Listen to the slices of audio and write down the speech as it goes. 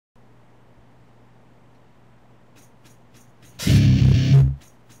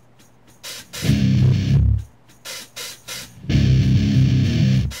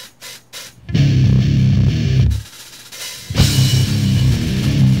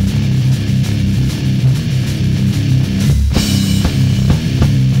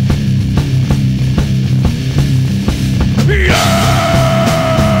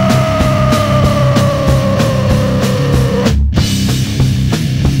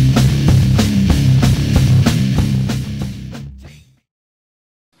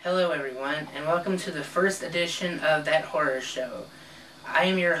welcome to the first edition of That Horror Show. I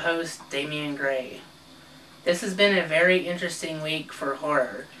am your host, Damian Gray. This has been a very interesting week for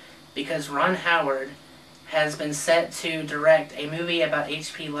horror because Ron Howard has been set to direct a movie about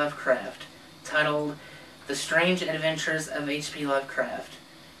H.P. Lovecraft titled The Strange Adventures of H.P. Lovecraft.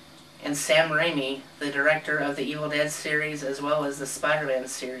 And Sam Raimi, the director of the Evil Dead series as well as the Spider-Man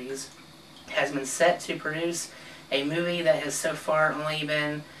series, has been set to produce a movie that has so far only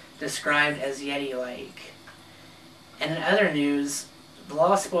been described as Yeti-like. And in other news, The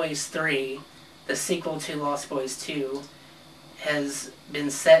Lost Boys 3, the sequel to Lost Boys 2, has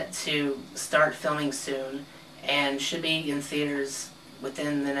been set to start filming soon and should be in theaters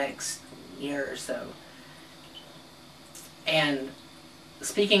within the next year or so. And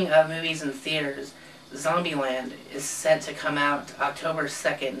speaking of movies in theaters, Zombieland is set to come out October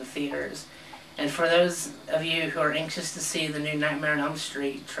 2nd in theaters. And for those of you who are anxious to see the new Nightmare on Elm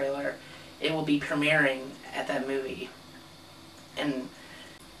Street trailer, it will be premiering at that movie. And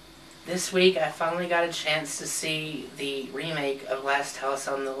this week I finally got a chance to see the remake of Last House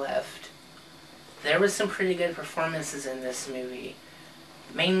on the Left. There was some pretty good performances in this movie.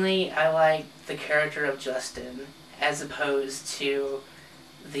 Mainly I liked the character of Justin as opposed to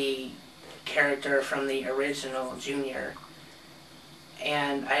the character from the original Junior.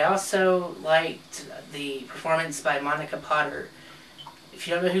 And I also liked the performance by Monica Potter. If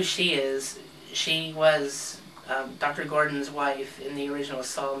you don't know who she is, she was Dr. Gordon's wife in the original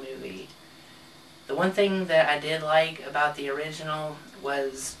Saw movie. The one thing that I did like about the original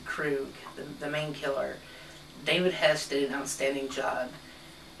was Krug, the main killer. David Hess did an outstanding job.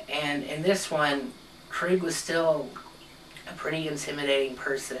 And in this one, Krug was still a pretty intimidating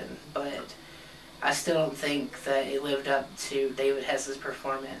person, but I still don't think that it lived up to David Hess's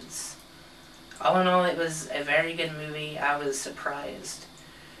performance. All in all, it was a very good movie. I was surprised.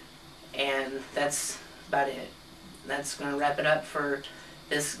 And that's about it. That's going to wrap it up for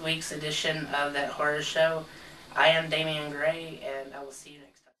this week's edition of That Horror Show. I am Damian Gray, and I will see you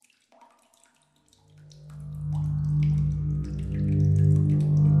next time.